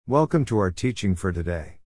Welcome to our teaching for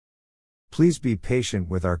today. Please be patient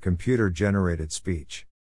with our computer-generated speech.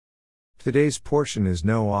 Today's portion is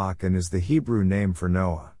Noach and is the Hebrew name for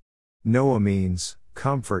Noah. Noah means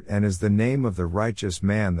comfort and is the name of the righteous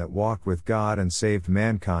man that walked with God and saved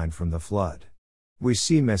mankind from the flood. We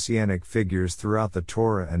see messianic figures throughout the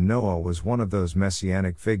Torah, and Noah was one of those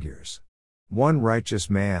messianic figures. One righteous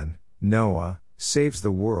man, Noah, saves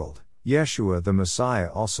the world. Yeshua the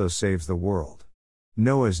Messiah also saves the world.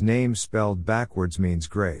 Noah's name spelled backwards means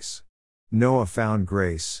grace. Noah found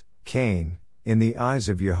grace, Cain, in the eyes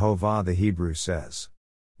of Yehovah, the Hebrew says.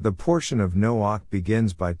 The portion of Noach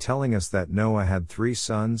begins by telling us that Noah had 3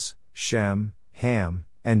 sons, Shem, Ham,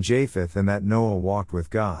 and Japheth, and that Noah walked with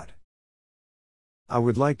God. I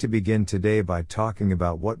would like to begin today by talking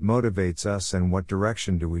about what motivates us and what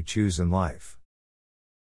direction do we choose in life.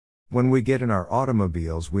 When we get in our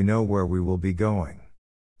automobiles, we know where we will be going.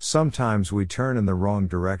 Sometimes we turn in the wrong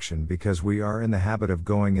direction because we are in the habit of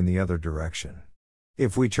going in the other direction.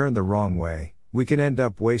 If we turn the wrong way, we can end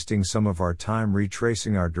up wasting some of our time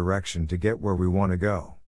retracing our direction to get where we want to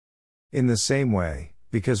go. In the same way,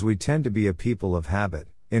 because we tend to be a people of habit,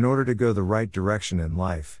 in order to go the right direction in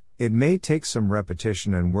life, it may take some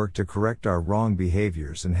repetition and work to correct our wrong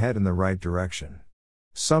behaviors and head in the right direction.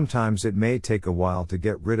 Sometimes it may take a while to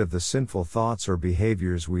get rid of the sinful thoughts or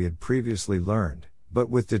behaviors we had previously learned, but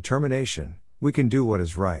with determination, we can do what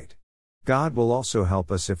is right. God will also help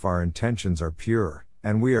us if our intentions are pure,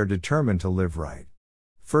 and we are determined to live right.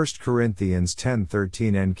 1 Corinthians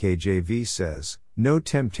 10:13 NKJV says, "No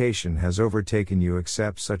temptation has overtaken you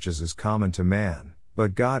except such as is common to man,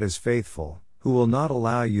 but God is faithful, who will not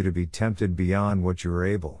allow you to be tempted beyond what you are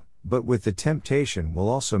able, but with the temptation will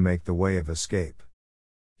also make the way of escape."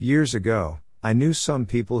 Years ago, I knew some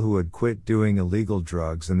people who had quit doing illegal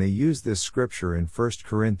drugs, and they used this scripture in 1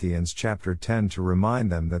 Corinthians chapter 10 to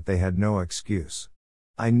remind them that they had no excuse.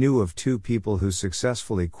 I knew of 2 people who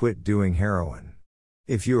successfully quit doing heroin.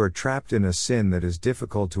 If you are trapped in a sin that is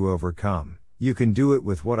difficult to overcome, you can do it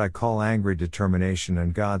with what I call angry determination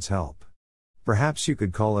and God's help. Perhaps you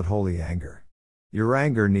could call it holy anger. Your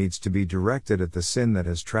anger needs to be directed at the sin that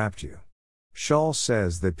has trapped you. Shaul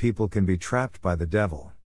says that people can be trapped by the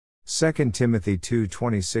devil. 2 Timothy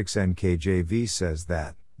 2:26 NKJV says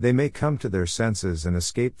that they may come to their senses and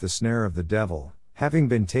escape the snare of the devil, having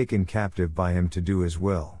been taken captive by him to do his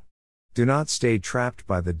will. Do not stay trapped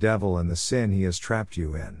by the devil and the sin he has trapped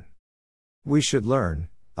you in. We should learn,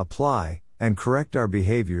 apply, and correct our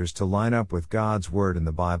behaviors to line up with God's word in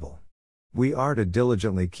the Bible. We are to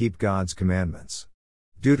diligently keep God's commandments.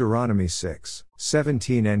 Deuteronomy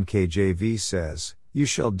 6:17 NKJV says, "You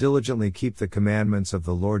shall diligently keep the commandments of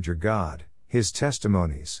the Lord your God, his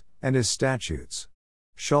testimonies, and his statutes."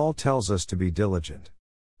 Shaul tells us to be diligent.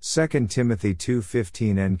 2 Timothy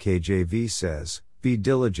 2:15 NKJV says, "Be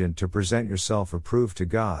diligent to present yourself approved to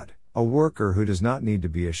God, a worker who does not need to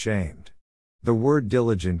be ashamed." The word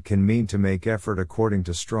diligent can mean to make effort according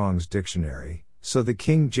to Strong's dictionary, so the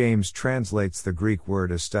King James translates the Greek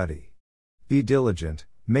word as study. Be diligent,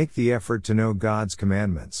 make the effort to know God's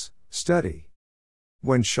commandments, study.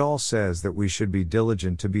 When Shaul says that we should be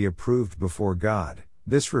diligent to be approved before God,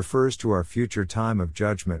 this refers to our future time of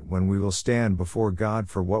judgment when we will stand before God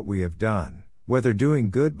for what we have done, whether doing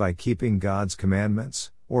good by keeping God's commandments,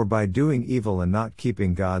 or by doing evil and not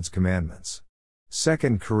keeping God's commandments.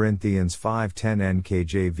 2 Corinthians 5:10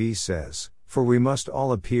 NKJV says, "For we must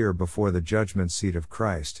all appear before the judgment seat of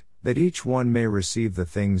Christ, that each one may receive the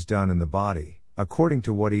things done in the body, according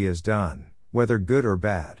to what he has done, whether good or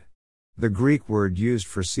bad." The Greek word used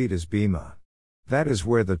for seat is bema. That is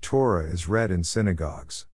where the Torah is read in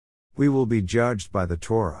synagogues. We will be judged by the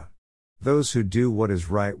Torah. Those who do what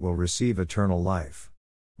is right will receive eternal life.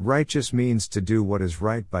 Righteous means to do what is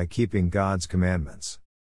right by keeping God's commandments.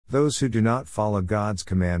 Those who do not follow God's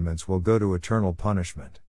commandments will go to eternal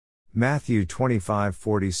punishment. Matthew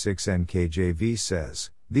 25:46 NKJV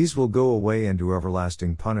says, "These will go away into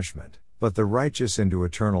everlasting punishment, but the righteous into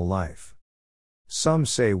eternal life." Some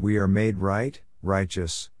say we are made right,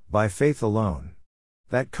 righteous, by faith alone.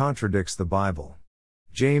 That contradicts the Bible.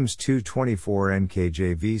 James 2:24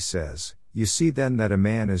 NKJV says, "You see then that a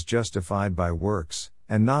man is justified by works,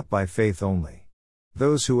 and not by faith only."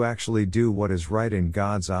 Those who actually do what is right in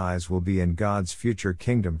God's eyes will be in God's future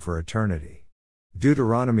kingdom for eternity.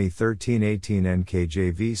 Deuteronomy 13:18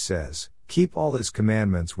 NKJV says, "Keep all his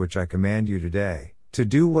commandments which I command you today, to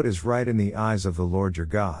do what is right in the eyes of the Lord your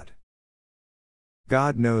God."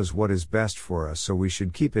 God knows what is best for us, so we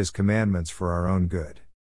should keep his commandments for our own good.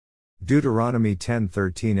 Deuteronomy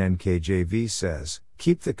 10:13 NKJV says,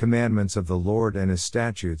 "Keep the commandments of the Lord and his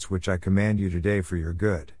statutes which I command you today for your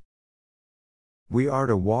good." We are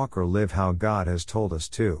to walk or live how God has told us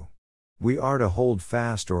to. We are to hold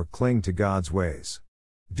fast or cling to God's ways.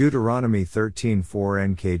 Deuteronomy 13:4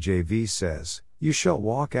 NKJV says, "You shall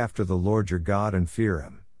walk after the Lord your God and fear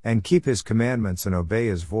him, and keep his commandments and obey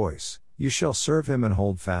his voice. You shall serve him and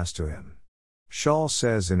hold fast to him." Shaul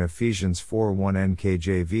says in Ephesians 4:1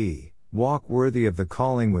 NKJV, "Walk worthy of the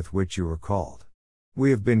calling with which you were called." We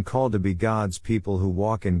have been called to be God's people who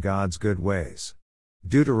walk in God's good ways.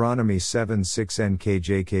 Deuteronomy 7:6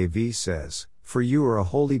 NKJKV says, "For you are a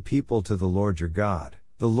holy people to the Lord your God.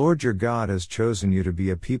 The Lord your God has chosen you to be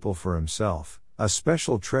a people for himself, a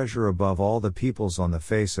special treasure above all the peoples on the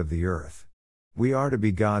face of the earth." We are to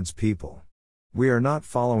be God's people. We are not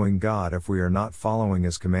following God if we are not following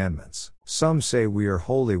his commandments. Some say we are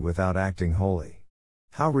holy without acting holy.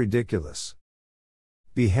 How ridiculous.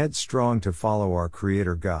 Be headstrong to follow our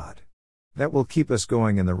Creator God. That will keep us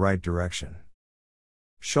going in the right direction.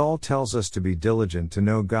 Shaul tells us to be diligent to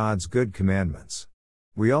know God's good commandments.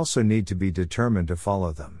 We also need to be determined to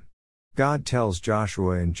follow them. God tells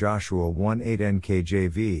Joshua in Joshua 1:8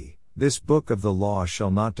 NKJV, "This book of the law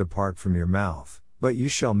shall not depart from your mouth, but you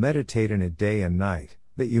shall meditate in it day and night,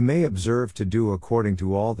 that you may observe to do according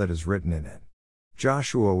to all that is written in it."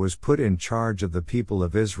 Joshua was put in charge of the people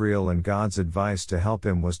of Israel, and God's advice to help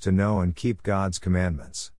him was to know and keep God's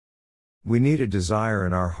commandments. We need a desire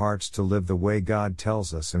in our hearts to live the way God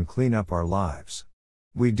tells us and clean up our lives.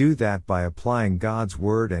 We do that by applying God's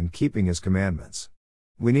word and keeping his commandments.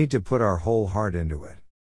 We need to put our whole heart into it.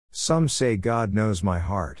 Some say God knows my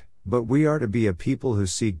heart, but we are to be a people who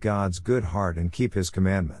seek God's good heart and keep his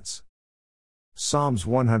commandments. Psalms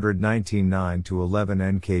 119:9-11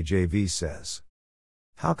 NKJV says,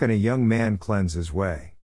 "How can a young man cleanse his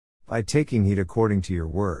way? By taking heed according to your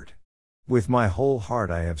word. With my whole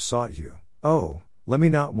heart I have sought you. Oh, let me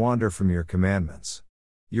not wander from your commandments.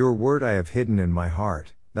 Your word I have hidden in my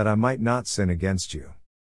heart, that I might not sin against you."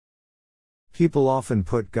 People often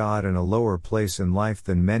put God in a lower place in life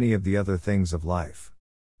than many of the other things of life.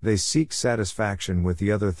 They seek satisfaction with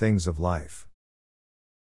the other things of life.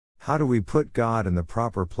 How do we put God in the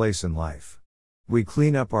proper place in life? We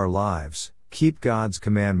clean up our lives, keep God's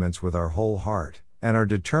commandments with our whole heart, and are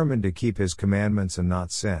determined to keep his commandments and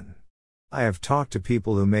not sin. I have talked to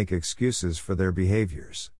people who make excuses for their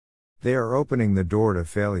behaviors. They are opening the door to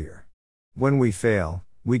failure. When we fail,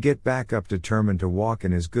 we get back up determined to walk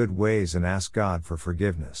in his good ways and ask God for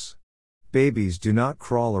forgiveness. Babies do not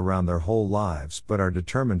crawl around their whole lives but are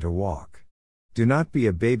determined to walk. Do not be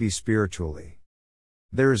a baby spiritually.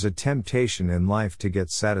 There is a temptation in life to get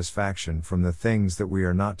satisfaction from the things that we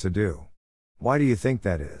are not to do. Why do you think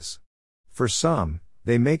that is? For some,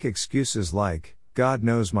 they make excuses like, "God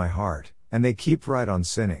knows my heart," and they keep right on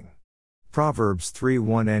sinning. Proverbs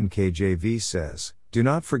 3:1 NKJV says, "Do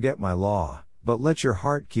not forget my law, but let your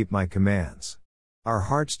heart keep my commands." Our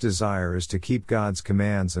heart's desire is to keep God's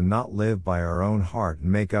commands and not live by our own heart and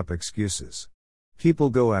make up excuses.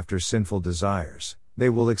 People go after sinful desires. They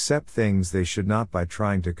will accept things they should not by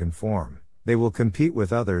trying to conform. They will compete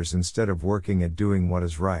with others instead of working at doing what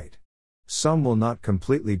is right. Some will not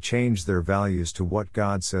completely change their values to what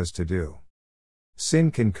God says to do.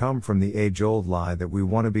 Sin can come from the age-old lie that we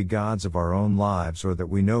want to be gods of our own lives or that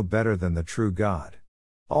we know better than the true God.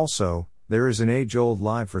 Also, there is an age-old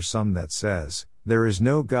lie for some that says, "There is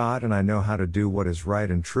no God and I know how to do what is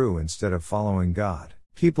right and true," instead of following God.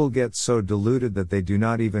 People get so deluded that they do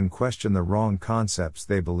not even question the wrong concepts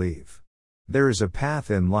they believe. There is a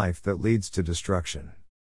path in life that leads to destruction.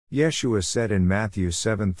 Yeshua said in Matthew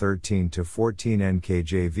 7:13-14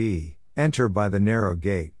 NKJV, "Enter by the narrow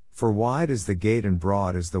gate, for wide is the gate and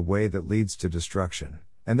broad is the way that leads to destruction,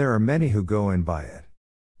 and there are many who go in by it.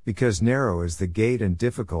 Because narrow is the gate and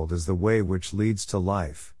difficult is the way which leads to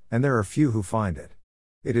life, and there are few who find it.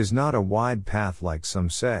 It is not a wide path like some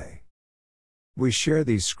say." We share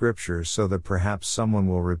these scriptures so that perhaps someone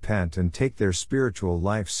will repent and take their spiritual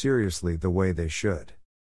life seriously the way they should.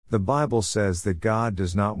 The Bible says that God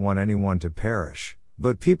does not want anyone to perish,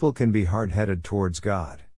 but people can be hard-headed towards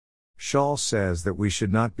God. Shaul says that we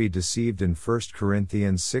should not be deceived in 1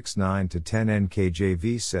 Corinthians 6:9-10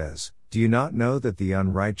 NKJV says, "Do you not know that the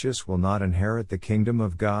unrighteous will not inherit the kingdom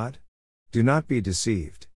of God? Do not be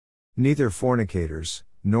deceived. Neither fornicators,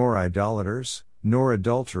 nor idolaters, nor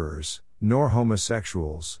adulterers, nor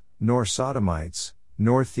homosexuals, nor sodomites,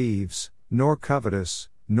 nor thieves, nor covetous,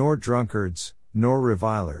 nor drunkards, nor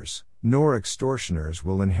revilers, nor extortioners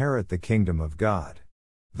will inherit the kingdom of God.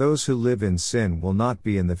 Those who live in sin will not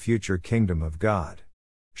be in the future kingdom of God."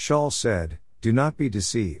 Shaul said, "Do not be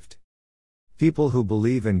deceived." People who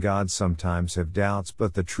believe in God sometimes have doubts,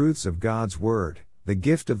 but the truths of God's word, the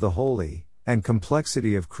gift of the Holy and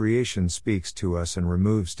complexity of creation speaks to us and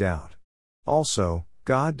removes doubt. Also,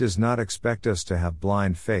 God does not expect us to have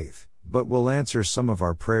blind faith, but will answer some of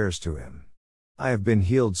our prayers to Him. I have been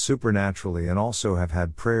healed supernaturally and also have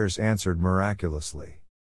had prayers answered miraculously.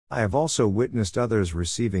 I have also witnessed others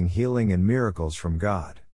receiving healing and miracles from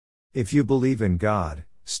God. If you believe in God,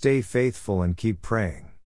 stay faithful and keep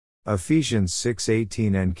praying. Ephesians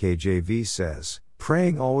 6:18 NKJV says,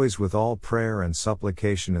 "Praying always with all prayer and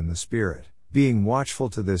supplication in the Spirit, being watchful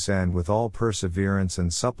to this end with all perseverance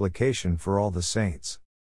and supplication for all the saints."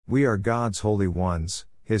 We are God's holy ones,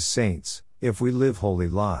 His saints, if we live holy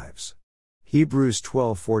lives. Hebrews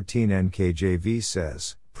 12:14 NKJV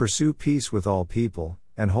says, "Pursue peace with all people,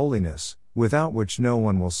 and holiness, without which no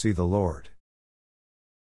one will see the Lord."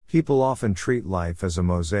 People often treat life as a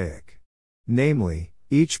mosaic. Namely,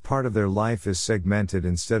 each part of their life is segmented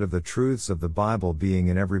instead of the truths of the Bible being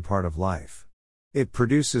in every part of life. It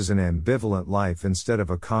produces an ambivalent life instead of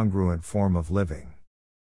a congruent form of living.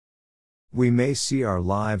 We may see our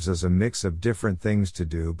lives as a mix of different things to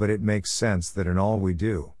do, but it makes sense that in all we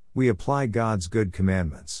do, we apply God's good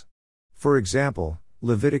commandments. For example,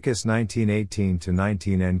 Leviticus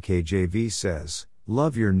 19:18-19 NKJV says,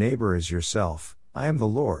 "Love your neighbor as yourself, I am the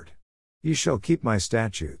Lord. You shall keep my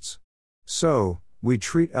statutes." So, we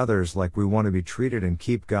treat others like we want to be treated and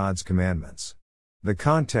keep God's commandments. The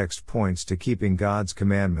context points to keeping God's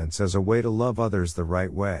commandments as a way to love others the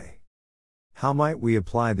right way. How might we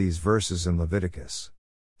apply these verses in Leviticus?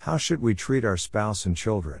 How should we treat our spouse and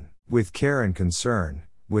children? With care and concern,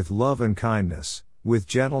 with love and kindness, with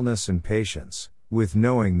gentleness and patience, with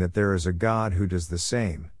knowing that there is a God who does the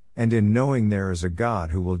same, and in knowing there is a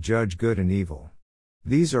God who will judge good and evil.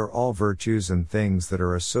 These are all virtues and things that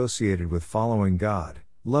are associated with following God,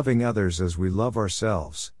 loving others as we love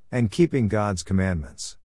ourselves, and keeping God's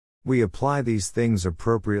commandments. We apply these things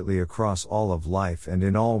appropriately across all of life and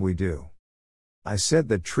in all we do. I said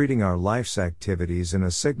that treating our life's activities in a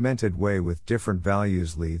segmented way with different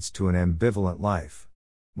values leads to an ambivalent life.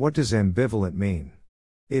 What does ambivalent mean?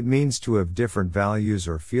 It means to have different values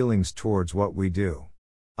or feelings towards what we do.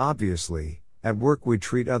 Obviously, at work we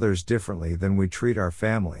treat others differently than we treat our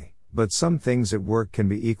family, but some things at work can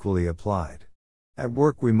be equally applied. At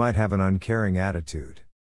work we might have an uncaring attitude.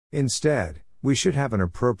 Instead, we should have an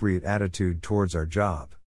appropriate attitude towards our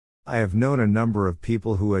job. I have known a number of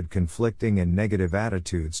people who had conflicting and negative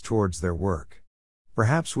attitudes towards their work.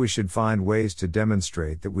 Perhaps we should find ways to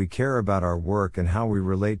demonstrate that we care about our work and how we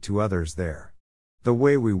relate to others there. The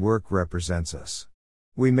way we work represents us.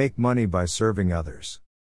 We make money by serving others.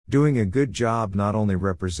 Doing a good job not only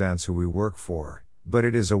represents who we work for, but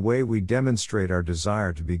it is a way we demonstrate our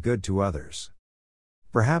desire to be good to others.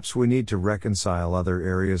 Perhaps we need to reconcile other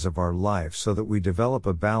areas of our life so that we develop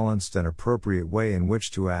a balanced and appropriate way in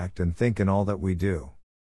which to act and think in all that we do.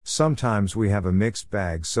 Sometimes we have a mixed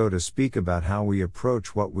bag, so to speak, about how we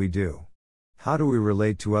approach what we do. How do we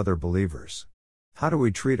relate to other believers? How do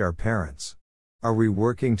we treat our parents? Are we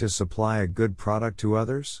working to supply a good product to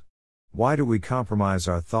others? Why do we compromise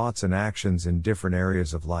our thoughts and actions in different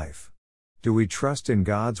areas of life? Do we trust in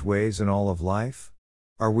God's ways in all of life?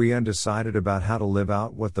 Are we undecided about how to live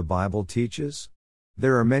out what the Bible teaches?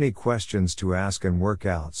 There are many questions to ask and work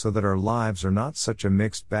out so that our lives are not such a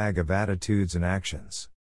mixed bag of attitudes and actions.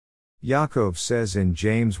 Yaakov says in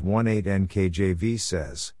James 1:8 NKJV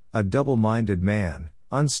says, "A double-minded man,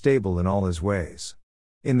 unstable in all his ways."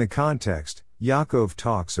 In the context, Yaakov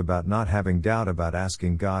talks about not having doubt about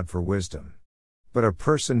asking God for wisdom. But a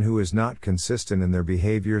person who is not consistent in their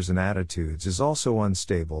behaviors and attitudes is also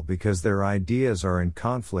unstable because their ideas are in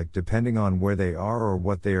conflict depending on where they are or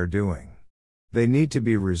what they are doing. They need to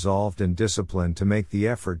be resolved and disciplined to make the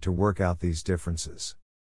effort to work out these differences.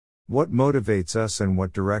 What motivates us and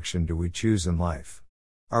what direction do we choose in life?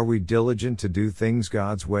 Are we diligent to do things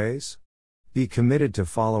God's ways? Be committed to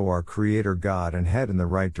follow our Creator God and head in the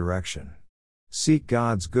right direction. Seek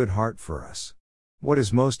God's good heart for us. What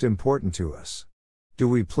is most important to us? Do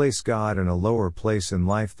we place God in a lower place in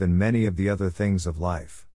life than many of the other things of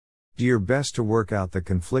life? Do your best to work out the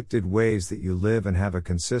conflicted ways that you live and have a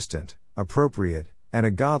consistent, appropriate, and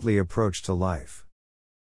a godly approach to life.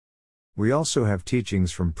 We also have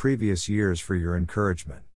teachings from previous years for your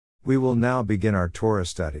encouragement. We will now begin our Torah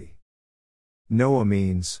study. Noah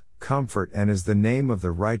means comfort and is the name of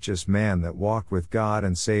the righteous man that walked with God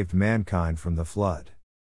and saved mankind from the flood.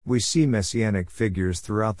 We see messianic figures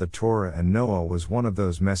throughout the Torah, and Noah was one of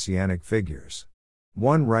those messianic figures.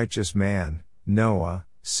 One righteous man, Noah,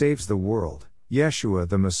 saves the world. Yeshua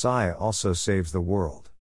the Messiah also saves the world.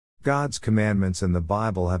 God's commandments in the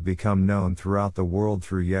Bible have become known throughout the world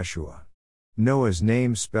through Yeshua. Noah's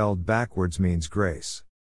name spelled backwards means grace.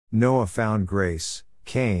 Noah found grace,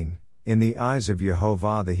 Cain, in the eyes of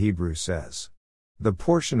Yehovah, the Hebrew says. The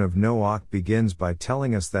portion of Noach begins by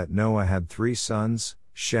telling us that Noah had 3 sons,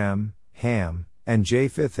 Shem, Ham, and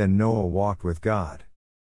Japheth, and Noah walked with God.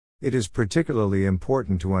 It is particularly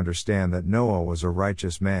important to understand that Noah was a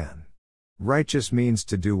righteous man. Righteous means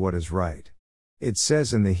to do what is right. It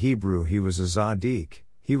says in the Hebrew he was a Zaddik,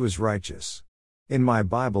 he was righteous. In my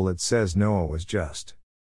Bible it says Noah was just.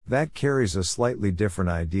 That carries a slightly different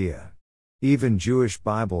idea. Even Jewish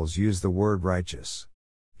Bibles use the word righteous.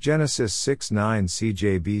 Genesis 6:9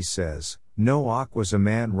 CJB says, Noach was a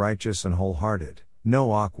man righteous and wholehearted.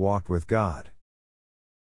 Noach walked with God.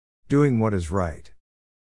 Doing what is right.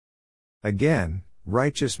 Again,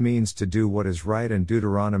 righteous means to do what is right, and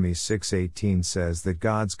Deuteronomy 6:18 says that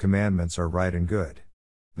God's commandments are right and good.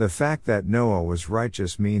 The fact that Noah was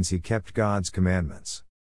righteous means he kept God's commandments.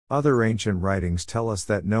 Other ancient writings tell us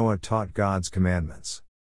that Noah taught God's commandments.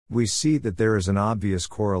 We see that there is an obvious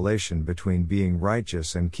correlation between being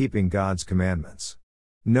righteous and keeping God's commandments.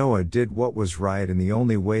 Noah did what was right, and the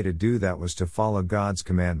only way to do that was to follow God's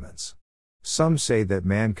commandments. Some say that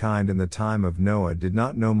mankind in the time of Noah did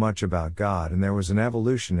not know much about God, and there was an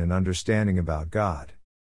evolution in understanding about God.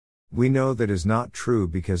 We know that is not true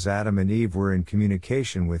because Adam and Eve were in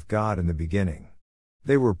communication with God in the beginning.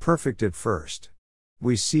 They were perfect at first.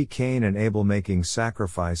 We see Cain and Abel making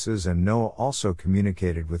sacrifices, and Noah also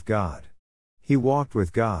communicated with God. He walked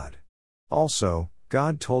with God. Also,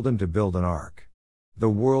 God told him to build an ark. The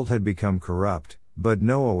world had become corrupt, but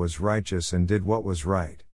Noah was righteous and did what was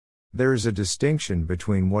right. There is a distinction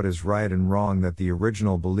between what is right and wrong that the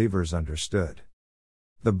original believers understood.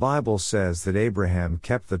 The Bible says that Abraham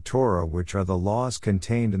kept the Torah, which are the laws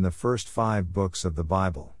contained in the first 5 books of the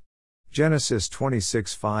Bible. Genesis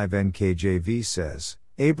 26:5 NKJV says,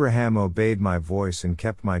 Abraham obeyed my voice and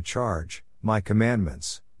kept my charge, my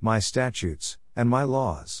commandments, my statutes, and my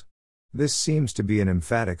laws. This seems to be an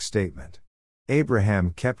emphatic statement.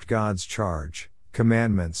 Abraham kept God's charge,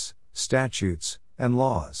 commandments, statutes, and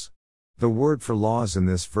laws. The word for laws in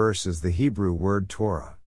this verse is the Hebrew word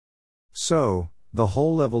Torah. So, the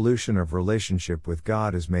whole evolution of relationship with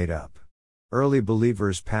God is made up. Early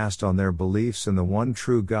believers passed on their beliefs in the one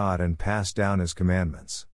true God and passed down His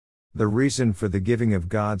commandments. The reason for the giving of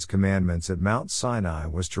God's commandments at Mount Sinai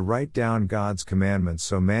was to write down God's commandments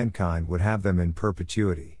so mankind would have them in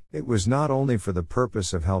perpetuity. It was not only for the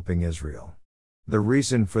purpose of helping Israel. The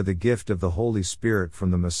reason for the gift of the Holy Spirit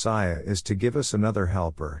from the Messiah is to give us another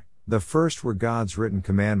helper. The first were God's written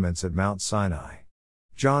commandments at Mount Sinai.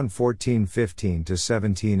 John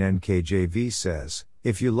 14:15-17 NKJV says,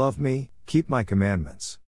 If you love me, keep my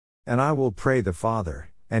commandments. And I will pray the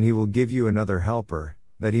Father, and He will give you another helper,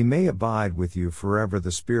 that He may abide with you forever,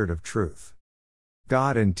 the Spirit of truth.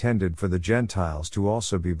 God intended for the Gentiles to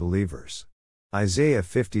also be believers. Isaiah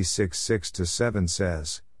 56:6-7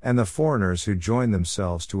 says, And the foreigners who join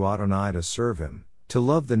themselves to Adonai to serve Him, to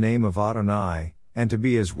love the name of Adonai, and to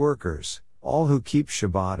be His workers, all who keep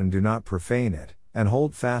Shabbat and do not profane it, and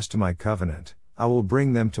hold fast to my covenant, I will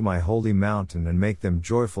bring them to my holy mountain and make them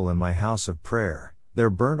joyful in my house of prayer. Their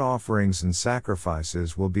burnt offerings and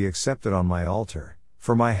sacrifices will be accepted on my altar,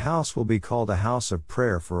 for my house will be called a house of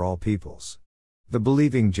prayer for all peoples. The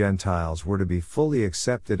believing Gentiles were to be fully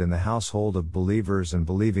accepted in the household of believers and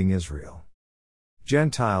believing Israel.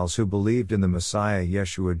 Gentiles who believed in the Messiah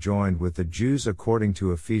Yeshua joined with the Jews according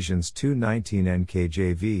to Ephesians 2:19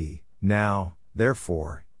 NKJV. Now,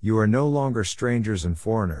 therefore, you are no longer strangers and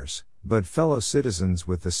foreigners, but fellow citizens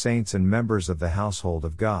with the saints and members of the household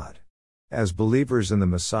of God. As believers in the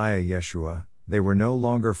Messiah Yeshua, they were no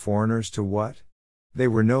longer foreigners to what? They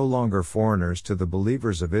were no longer foreigners to the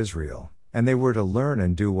believers of Israel, and they were to learn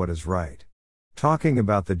and do what is right. Talking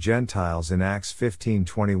about the Gentiles in Acts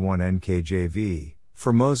 15:21 NKJV,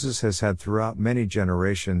 for Moses has had throughout many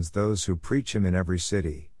generations those who preach him in every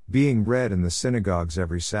city, being read in the synagogues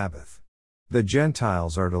every Sabbath. The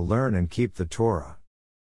Gentiles are to learn and keep the Torah.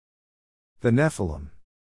 The Nephilim.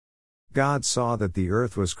 God saw that the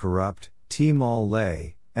earth was corrupt,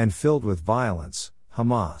 T-mal-lay, and filled with violence,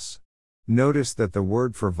 Hamas. Notice that the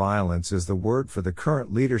word for violence is the word for the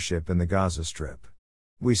current leadership in the Gaza Strip.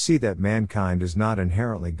 We see that mankind is not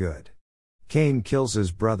inherently good. Cain kills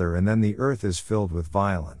his brother and then the earth is filled with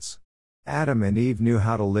violence. Adam and Eve knew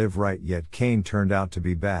how to live right, yet Cain turned out to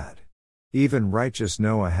be bad. Even righteous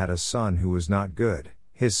Noah had a son who was not good,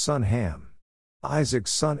 his son Ham.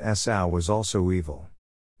 Isaac's son Esau was also evil.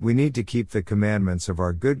 We need to keep the commandments of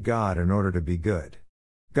our good God in order to be good.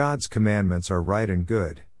 God's commandments are right and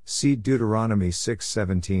good, see Deuteronomy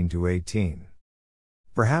 6:17-18.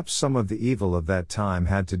 Perhaps some of the evil of that time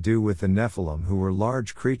had to do with the Nephilim, who were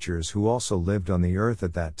large creatures who also lived on the earth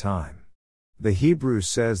at that time. The Hebrew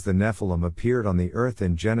says the Nephilim appeared on the earth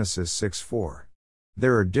in Genesis 6:4.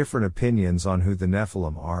 There are different opinions on who the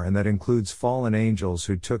Nephilim are, and that includes fallen angels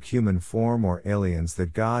who took human form or aliens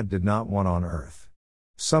that God did not want on earth.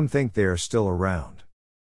 Some think they are still around.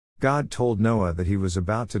 God told Noah that he was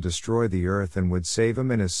about to destroy the earth and would save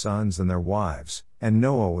him and his sons and their wives, and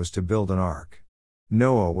Noah was to build an ark.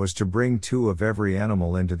 Noah was to bring 2 of every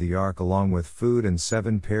animal into the ark along with food and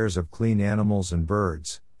 7 pairs of clean animals and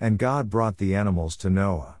birds, and God brought the animals to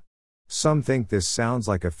Noah. Some think this sounds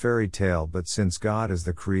like a fairy tale, but since God is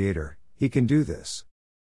the creator, he can do this.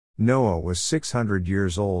 Noah was 600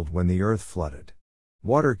 years old when the earth flooded.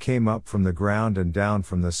 Water came up from the ground and down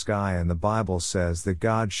from the sky, and the Bible says that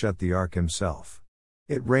God shut the ark himself.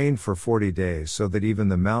 It rained for 40 days so that even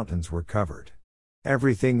the mountains were covered.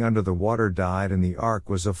 Everything under the water died, and the ark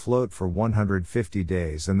was afloat for 150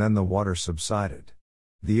 days, and then the water subsided.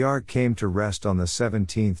 The ark came to rest on the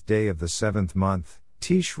 17th day of the 7th month,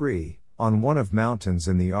 Tishri, on one of mountains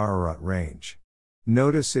in the Ararat range.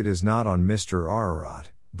 Notice it is not on Mr.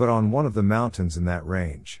 Ararat, but on one of the mountains in that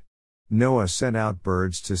range. Noah sent out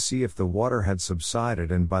birds to see if the water had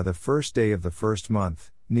subsided, and by the 1st day of the 1st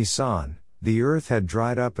month, Nisan, the earth had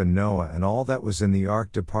dried up, and Noah and all that was in the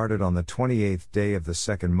ark departed on the 28th day of the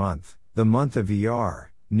 2nd month, the month of Iyar,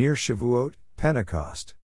 near Shavuot,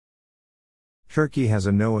 Pentecost. Turkey has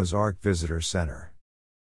a Noah's Ark Visitor Center.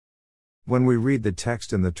 When we read the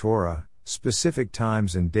text in the Torah, specific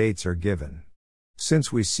times and dates are given.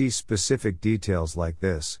 Since we see specific details like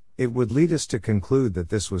this, it would lead us to conclude that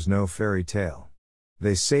this was no fairy tale.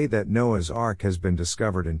 They say that Noah's Ark has been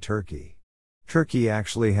discovered in Turkey. Turkey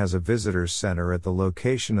actually has a visitors center at the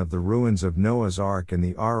location of the ruins of Noah's Ark in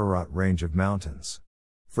the Ararat range of mountains.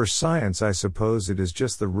 For science, I suppose it is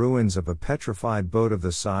just the ruins of a petrified boat of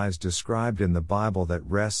the size described in the Bible that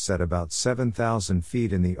rests at about 7,000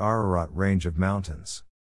 feet in the Ararat range of mountains.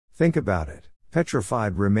 Think about it,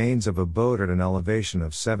 petrified remains of a boat at an elevation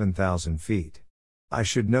of 7,000 feet. I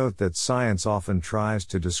should note that science often tries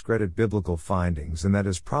to discredit biblical findings, and that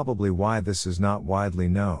is probably why this is not widely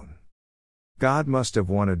known. God must have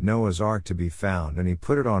wanted Noah's Ark to be found, and he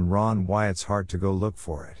put it on Ron Wyatt's heart to go look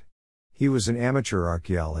for it. He was an amateur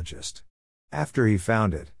archaeologist. After he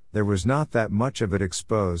found it, there was not that much of it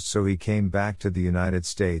exposed, so he came back to the United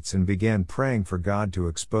States and began praying for God to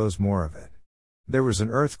expose more of it. There was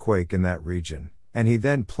an earthquake in that region, and he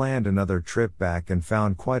then planned another trip back and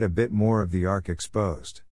found quite a bit more of the ark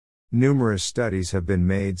exposed. Numerous studies have been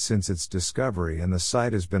made since its discovery, and the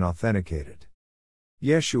site has been authenticated.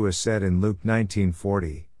 Yeshua said in Luke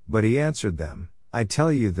 19:40, "But he answered them, I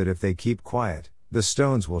tell you that if they keep quiet, the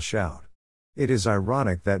stones will shout." It is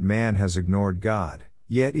ironic that man has ignored God,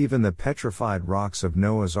 yet even the petrified rocks of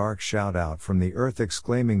Noah's Ark shout out from the earth,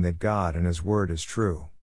 exclaiming that God and his word is true.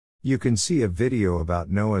 You can see a video about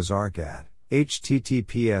Noah's Ark at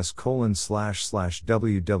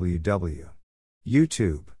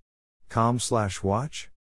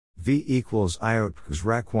https://www.youtube.com/watch. V equals iot because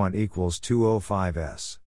Raquant equals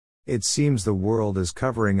 205s. It seems the world is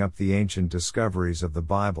covering up the ancient discoveries of the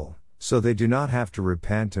Bible, so they do not have to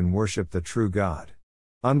repent and worship the true God.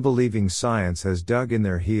 Unbelieving science has dug in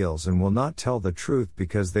their heels and will not tell the truth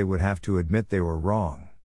because they would have to admit they were wrong.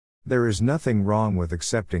 There is nothing wrong with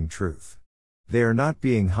accepting truth. They are not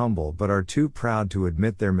being humble but are too proud to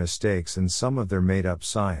admit their mistakes and some of their made-up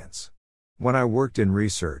science. When I worked in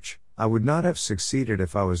research, I would not have succeeded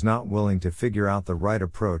if I was not willing to figure out the right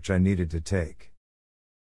approach I needed to take.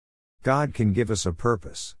 God can give us a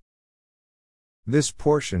purpose. This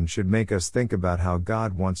portion should make us think about how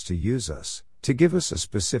God wants to use us, to give us a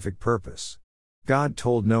specific purpose. God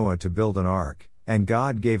told Noah to build an ark, and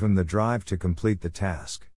God gave him the drive to complete the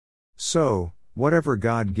task. So, whatever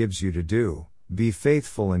God gives you to do, be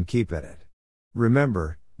faithful and keep at it.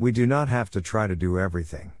 Remember, we do not have to try to do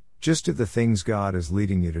everything. Just do the things God is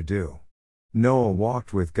leading you to do. Noah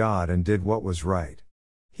walked with God and did what was right.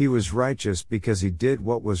 He was righteous because he did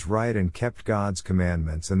what was right and kept God's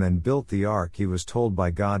commandments, and then built the ark he was told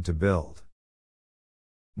by God to build.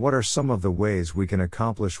 What are some of the ways we can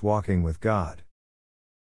accomplish walking with God?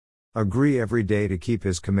 Agree every day to keep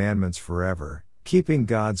his commandments forever. Keeping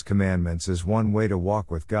God's commandments is one way to walk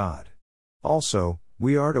with God. Also,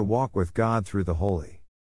 we are to walk with God through the Holy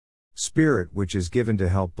Spirit, which is given to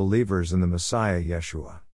help believers in the Messiah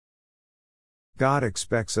Yeshua. God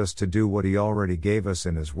expects us to do what he already gave us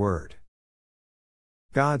in his word.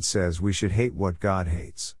 God says we should hate what God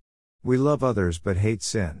hates. We love others but hate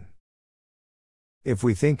sin. If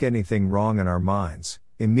we think anything wrong in our minds,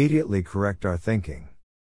 immediately correct our thinking.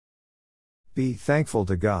 Be thankful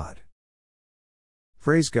to God.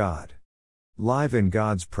 Praise God. Live in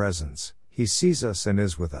God's presence, He sees us and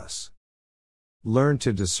is with us. Learn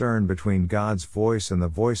to discern between God's voice and the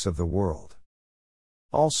voice of the world.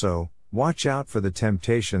 Also, watch out for the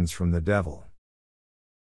temptations from the devil.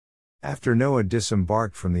 After Noah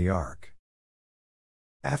disembarked from the ark.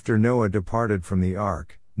 After Noah departed from the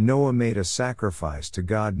ark, Noah made a sacrifice to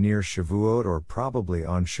God near Shavuot, or probably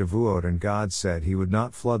on Shavuot, and God said He would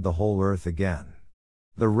not flood the whole earth again.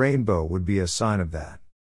 The rainbow would be a sign of that.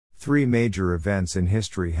 3 major events in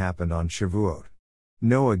history happened on Shavuot.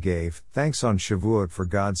 Noah gave thanks on Shavuot for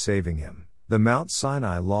God saving him, the Mount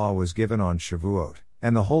Sinai law was given on Shavuot,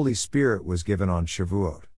 and the Holy Spirit was given on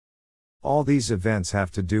Shavuot. All these events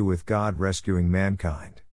have to do with God rescuing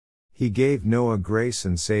mankind. He gave Noah grace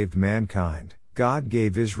and saved mankind. God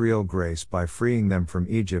gave Israel grace by freeing them from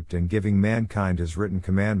Egypt and giving mankind His written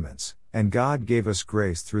commandments, and God gave us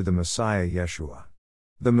grace through the Messiah Yeshua.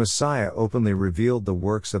 The Messiah openly revealed the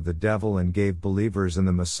works of the devil and gave believers in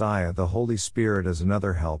the Messiah the Holy Spirit as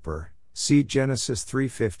another helper. See Genesis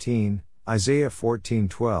 3:15, Isaiah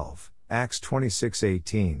 14:12, Acts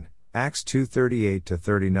 26:18, Acts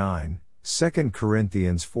 2:38-39, 2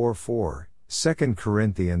 Corinthians 4:4, 2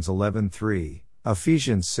 Corinthians 11:3,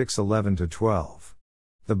 Ephesians 6:11-12.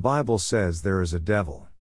 The Bible says there is a devil.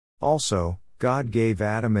 Also, God gave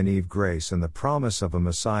Adam and Eve grace and the promise of a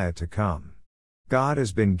Messiah to come. God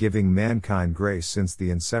has been giving mankind grace since the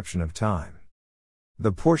inception of time.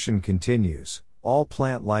 The portion continues, all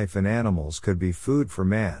plant life and animals could be food for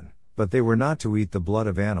man, but they were not to eat the blood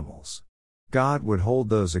of animals. God would hold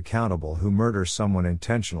those accountable who murder someone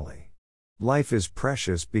intentionally. Life is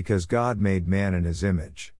precious because God made man in His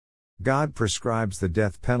image. God prescribes the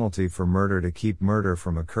death penalty for murder to keep murder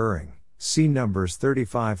from occurring. See Numbers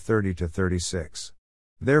 35:30-36.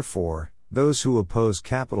 Therefore, those who oppose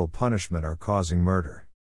capital punishment are causing murder.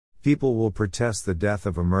 People will protest the death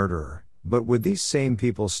of a murderer, but would these same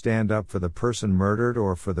people stand up for the person murdered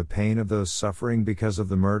or for the pain of those suffering because of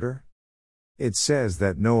the murder? It says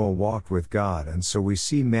that Noah walked with God, and so we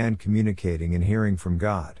see man communicating and hearing from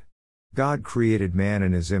God. God created man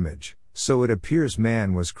in His image, so it appears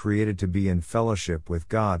man was created to be in fellowship with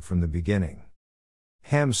God from the beginning.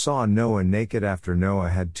 Ham saw Noah naked after Noah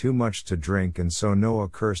had too much to drink, and so Noah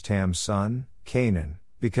cursed Ham's son, Canaan,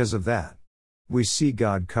 because of that. We see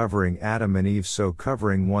God covering Adam and Eve, so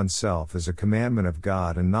covering oneself is a commandment of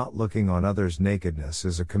God and not looking on others' nakedness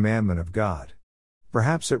is a commandment of God.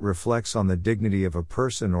 Perhaps it reflects on the dignity of a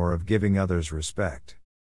person or of giving others respect.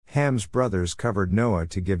 Ham's brothers covered Noah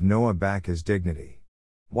to give Noah back his dignity.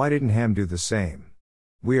 Why didn't Ham do the same?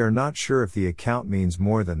 We are not sure if the account means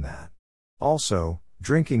more than that. Also,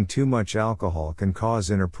 drinking too much alcohol can cause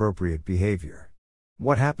inappropriate behavior.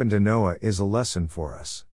 What happened to Noah is a lesson for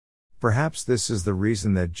us. Perhaps this is the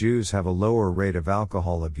reason that Jews have a lower rate of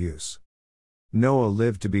alcohol abuse. Noah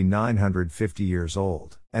lived to be 950 years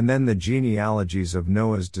old, and then the genealogies of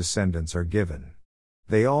Noah's descendants are given.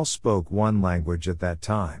 They all spoke one language at that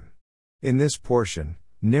time. In this portion,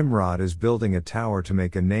 Nimrod is building a tower to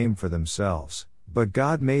make a name for themselves, but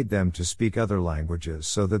God made them to speak other languages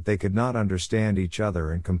so that they could not understand each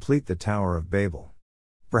other and complete the Tower of Babel.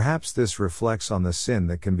 Perhaps this reflects on the sin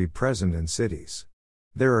that can be present in cities.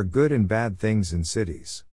 There are good and bad things in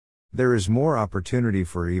cities. There is more opportunity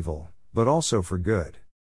for evil, but also for good.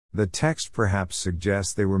 The text perhaps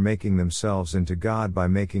suggests they were making themselves into God by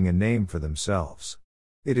making a name for themselves.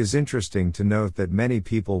 It is interesting to note that many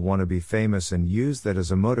people want to be famous and use that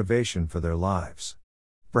as a motivation for their lives.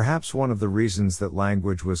 Perhaps one of the reasons that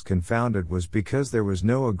language was confounded was because there was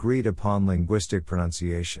no agreed upon linguistic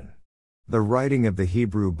pronunciation. The writing of the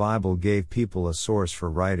Hebrew Bible gave people a source for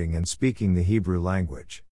writing and speaking the Hebrew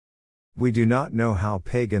language. We do not know how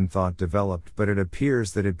pagan thought developed, but it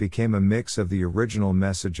appears that it became a mix of the original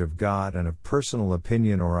message of God and of personal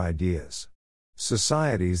opinion or ideas.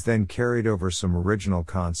 Societies then carried over some original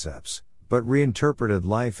concepts, but reinterpreted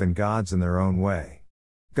life and gods in their own way.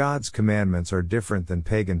 God's commandments are different than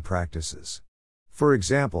pagan practices. For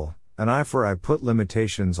example, an eye for eye put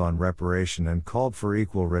limitations on reparation and called for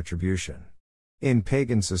equal retribution. In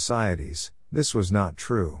pagan societies, this was not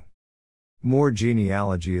true. More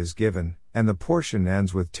genealogy is given, and the portion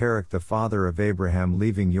ends with Terach the father of Abraham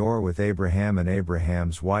leaving Ur with Abraham and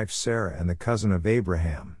Abraham's wife Sarah and the cousin of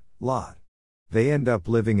Abraham, Lot. They end up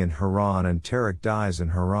living in Haran and Terach dies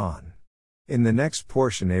in Haran. In the next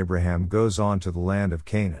portion Abraham goes on to the land of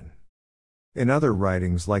Canaan. In other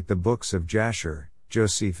writings like the books of Jasher,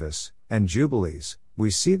 Josephus, and Jubilees, we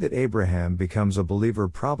see that Abraham becomes a believer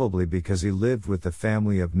probably because he lived with the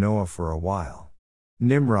family of Noah for a while.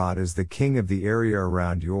 Nimrod is the king of the area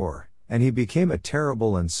around Ur, And he became a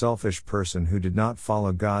terrible and selfish person who did not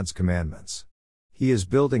follow God's commandments. He is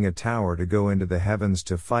building a tower to go into the heavens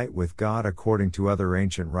to fight with God according to other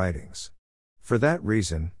ancient writings. For that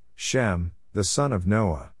reason, Shem, the son of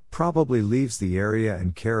Noah, probably leaves the area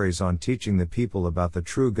and carries on teaching the people about the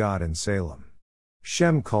true God in Salem.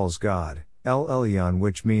 Shem calls God, El Elyon,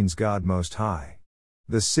 which means God Most High.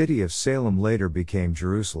 The city of Salem later became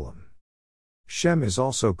Jerusalem. Shem is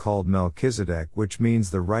also called Melchizedek, which means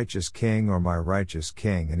the righteous king or my righteous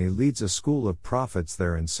king, and he leads a school of prophets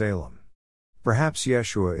there in Salem. Perhaps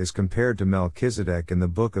Yeshua is compared to Melchizedek in the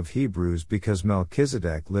book of Hebrews because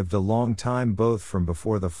Melchizedek lived a long time both from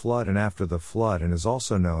before the flood and after the flood and is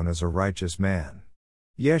also known as a righteous man.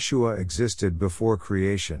 Yeshua existed before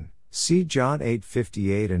creation, see John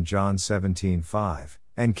 8:58 and John 17:5,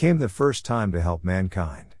 and came the first time to help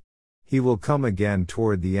mankind. He will come again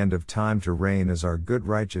toward the end of time to reign as our good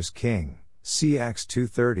righteous king, see Acts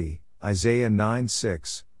 2:30, Isaiah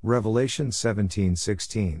 9:6, Revelation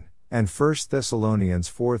 17:16. And 1 Thessalonians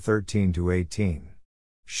 4:13-18.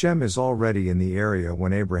 Shem is already in the area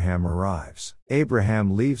when Abraham arrives.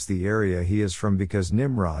 Abraham leaves the area he is from because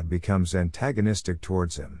Nimrod becomes antagonistic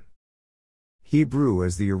towards him. Hebrew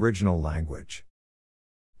as the original language.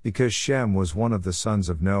 Because Shem was one of the sons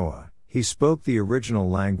of Noah, he spoke the original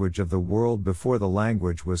language of the world before the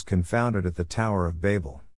language was confounded at the Tower of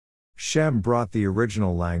Babel. Shem brought the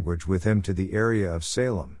original language with him to the area of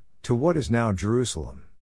Salem, to what is now Jerusalem.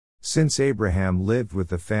 Since Abraham lived with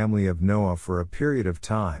the family of Noah for a period of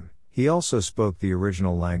time, he also spoke the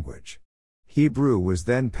original language. Hebrew was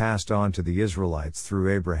then passed on to the Israelites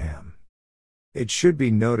through Abraham. It should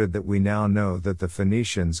be noted that we now know that the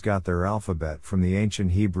Phoenicians got their alphabet from the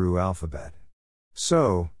ancient Hebrew alphabet.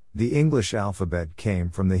 So, the English alphabet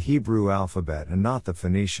came from the Hebrew alphabet and not the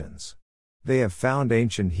Phoenicians. They have found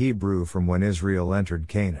ancient Hebrew from when Israel entered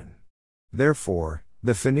Canaan. Therefore,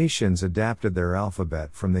 the Phoenicians adapted their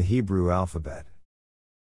alphabet from the Hebrew alphabet.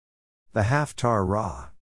 The Haftarah.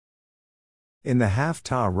 In the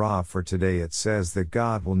Haftarah for today it says that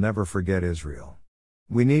God will never forget Israel.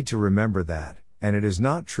 We need to remember that, and it is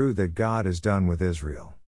not true that God is done with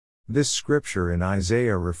Israel. This scripture in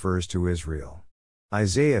Isaiah refers to Israel.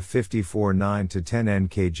 Isaiah 54:9-10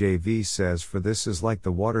 NKJV says, "For this is like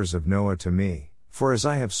the waters of Noah to me, for as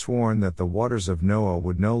I have sworn that the waters of Noah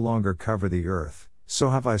would no longer cover the earth,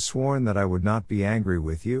 so have I sworn that I would not be angry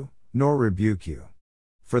with you, nor rebuke you.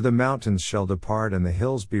 For the mountains shall depart and the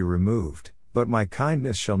hills be removed, but my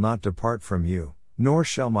kindness shall not depart from you, nor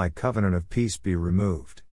shall my covenant of peace be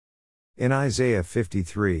removed." In Isaiah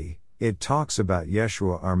 53, it talks about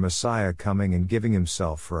Yeshua our Messiah coming and giving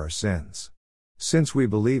himself for our sins. Since we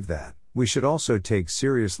believe that, we should also take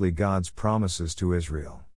seriously God's promises to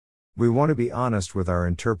Israel. We want to be honest with our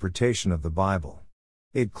interpretation of the Bible.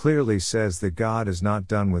 It clearly says that God is not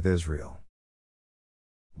done with Israel.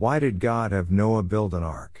 Why did God have Noah build an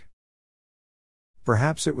ark?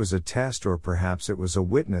 Perhaps it was a test, or perhaps it was a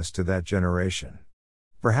witness to that generation.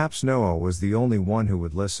 Perhaps Noah was the only one who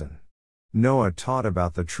would listen. Noah taught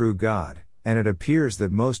about the true God, and it appears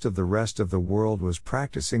that most of the rest of the world was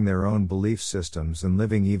practicing their own belief systems and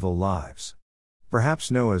living evil lives. Perhaps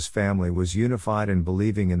Noah's family was unified in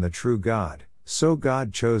believing in the true God, so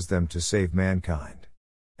God chose them to save mankind.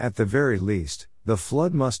 At the very least, the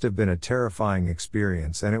flood must have been a terrifying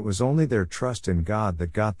experience, and it was only their trust in God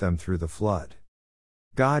that got them through the flood.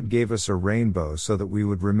 God gave us a rainbow so that we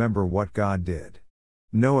would remember what God did.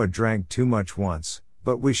 Noah drank too much once,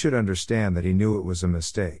 but we should understand that he knew it was a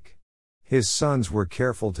mistake. His sons were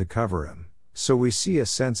careful to cover him, so we see a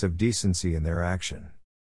sense of decency in their action.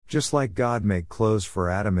 Just like God made clothes for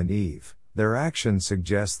Adam and Eve, their actions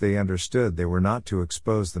suggest they understood they were not to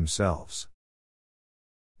expose themselves.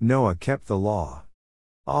 Noah kept the law.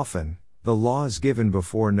 Often, the laws given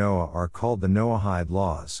before Noah are called the Noahide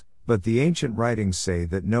laws, but the ancient writings say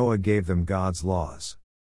that Noah gave them God's laws.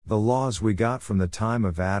 The laws we got from the time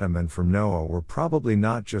of Adam and from Noah were probably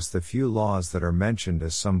not just the few laws that are mentioned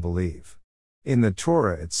as some believe. In the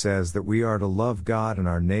Torah it says that we are to love God and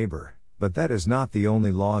our neighbor, but that is not the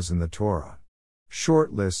only laws in the Torah.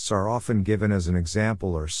 Short lists are often given as an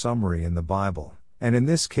example or summary in the Bible, and in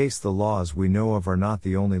this case the laws we know of are not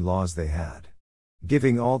the only laws they had.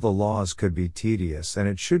 Giving all the laws could be tedious, and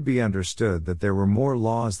it should be understood that there were more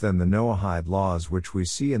laws than the Noahide laws which we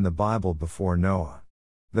see in the Bible before Noah.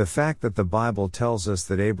 The fact that the Bible tells us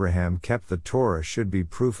that Abraham kept the Torah should be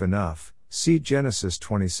proof enough, see Genesis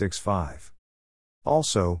 26:5.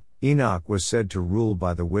 Also, Enoch was said to rule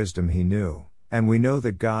by the wisdom he knew, and we know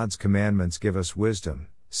that God's commandments give us wisdom,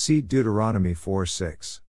 see Deuteronomy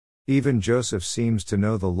 4:6. Even Joseph seems to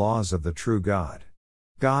know the laws of the true God.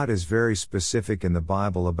 God is very specific in the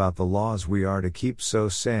Bible about the laws we are to keep, so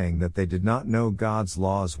saying that they did not know God's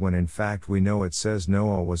laws when in fact we know it says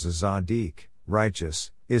Noah was a Zaddik,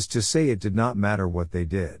 righteous, is to say it did not matter what they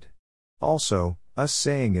did. Also, us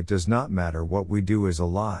saying it does not matter what we do is a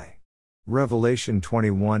lie. Revelation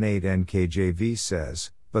 21:8 NKJV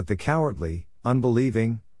says, "But the cowardly,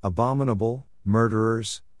 unbelieving, abominable,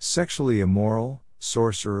 murderers, sexually immoral,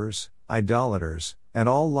 sorcerers, idolaters, and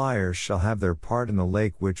all liars shall have their part in the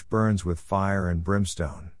lake which burns with fire and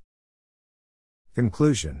brimstone."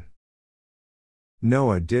 Conclusion.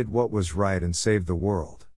 Noah did what was right and saved the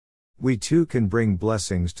world. We too can bring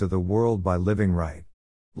blessings to the world by living right.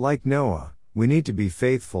 Like Noah, we need to be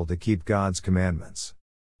faithful to keep God's commandments.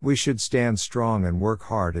 We should stand strong and work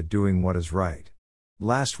hard at doing what is right.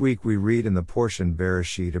 Last week we read in the portion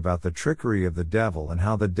Bereshit about the trickery of the devil and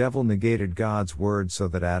how the devil negated God's word so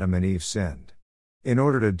that Adam and Eve sinned. In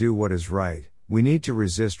order to do what is right, we need to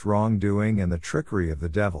resist wrongdoing and the trickery of the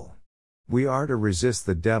devil. We are to resist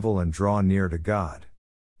the devil and draw near to God.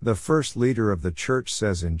 The first leader of the church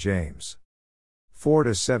says in James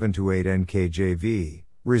 4:7-8 NKJV,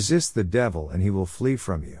 "Resist the devil and he will flee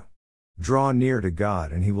from you. Draw near to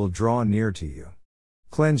God and he will draw near to you.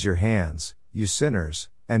 Cleanse your hands, you sinners,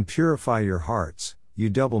 and purify your hearts,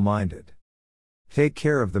 you double-minded." Take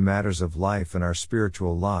care of the matters of life and our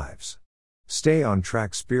spiritual lives. Stay on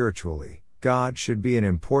track spiritually. God should be an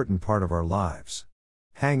important part of our lives.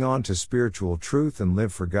 Hang on to spiritual truth and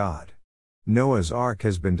live for God. Noah's Ark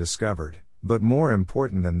has been discovered, but more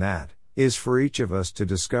important than that, is for each of us to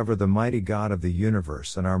discover the mighty God of the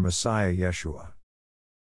universe and our Messiah Yeshua.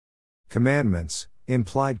 Commandments,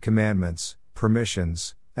 implied commandments,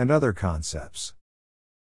 permissions, and other concepts.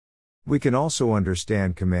 We can also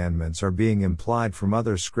understand commandments are being implied from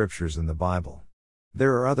other scriptures in the Bible.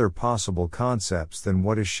 There are other possible concepts than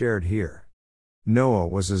what is shared here. Noah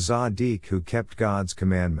was a Zaddik who kept God's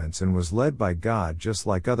commandments and was led by God just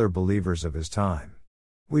like other believers of his time.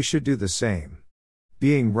 We should do the same.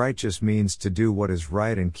 Being righteous means to do what is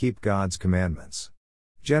right and keep God's commandments.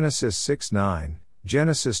 Genesis 6:9,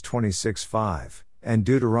 Genesis 26:5, and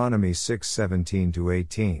Deuteronomy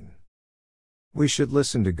 6:17-18. We should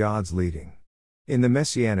listen to God's leading. In the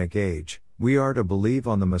Messianic age, we are to believe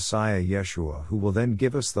on the Messiah Yeshua, who will then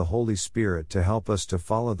give us the Holy Spirit to help us to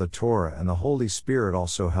follow the Torah, and the Holy Spirit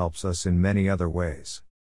also helps us in many other ways.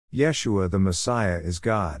 Yeshua the Messiah is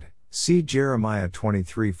God, see Jeremiah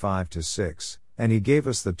 23:5-6, and he gave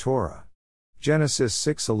us the Torah. Genesis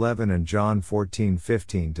 6:11 and John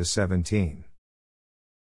 14:15-17.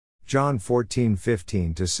 John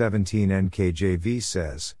 14:15-17 NKJV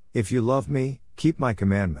says, "If you love me, keep my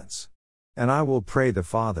commandments. And I will pray the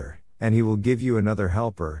Father, and he will give you another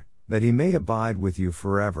helper, that he may abide with you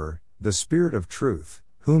forever, the Spirit of truth,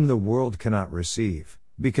 whom the world cannot receive,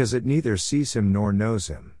 because it neither sees him nor knows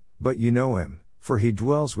him, but you know him, for he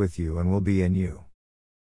dwells with you and will be in you."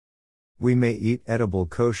 We may eat edible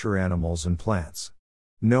kosher animals and plants.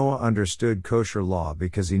 Noah understood kosher law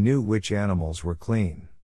because he knew which animals were clean.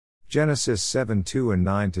 Genesis 7:2 and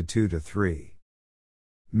 9:2-3.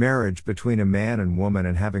 Marriage between a man and woman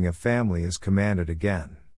and having a family is commanded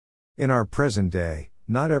again. In our present day,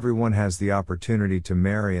 not everyone has the opportunity to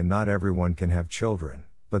marry and not everyone can have children,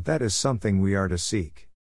 but that is something we are to seek.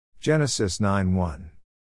 Genesis 9:1.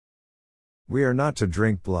 We are not to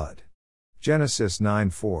drink blood. Genesis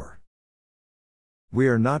 9:4. We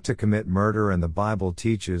are not to commit murder, and the Bible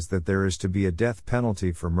teaches that there is to be a death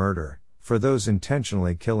penalty for murder, for those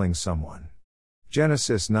intentionally killing someone.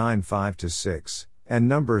 Genesis 9:5-6, and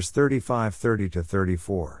Numbers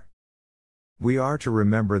 35:30-34. We are to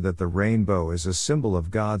remember that the rainbow is a symbol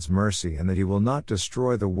of God's mercy and that he will not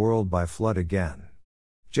destroy the world by flood again.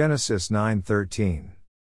 Genesis 9:13.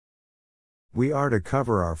 We are to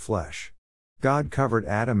cover our flesh. God covered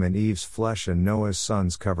Adam and Eve's flesh and Noah's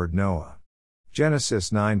sons covered Noah.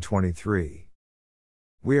 Genesis 9:23.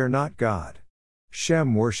 We are not God.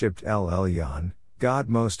 Shem worshipped El Elyon, God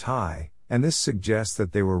Most High, and this suggests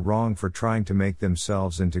that they were wrong for trying to make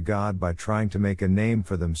themselves into God by trying to make a name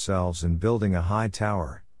for themselves and building a high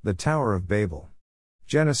tower, the Tower of Babel.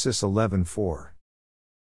 Genesis 11:4.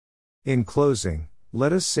 In closing,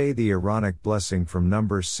 let us say the Aaronic blessing from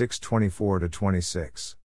Numbers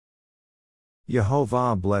 6:24-26.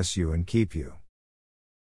 Yehovah bless you and keep you.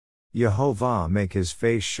 Yehovah make his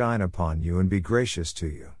face shine upon you and be gracious to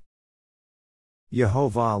you.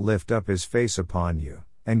 Yehovah lift up his face upon you,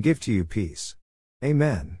 and give to you peace.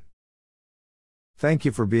 Amen. Thank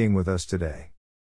you for being with us today.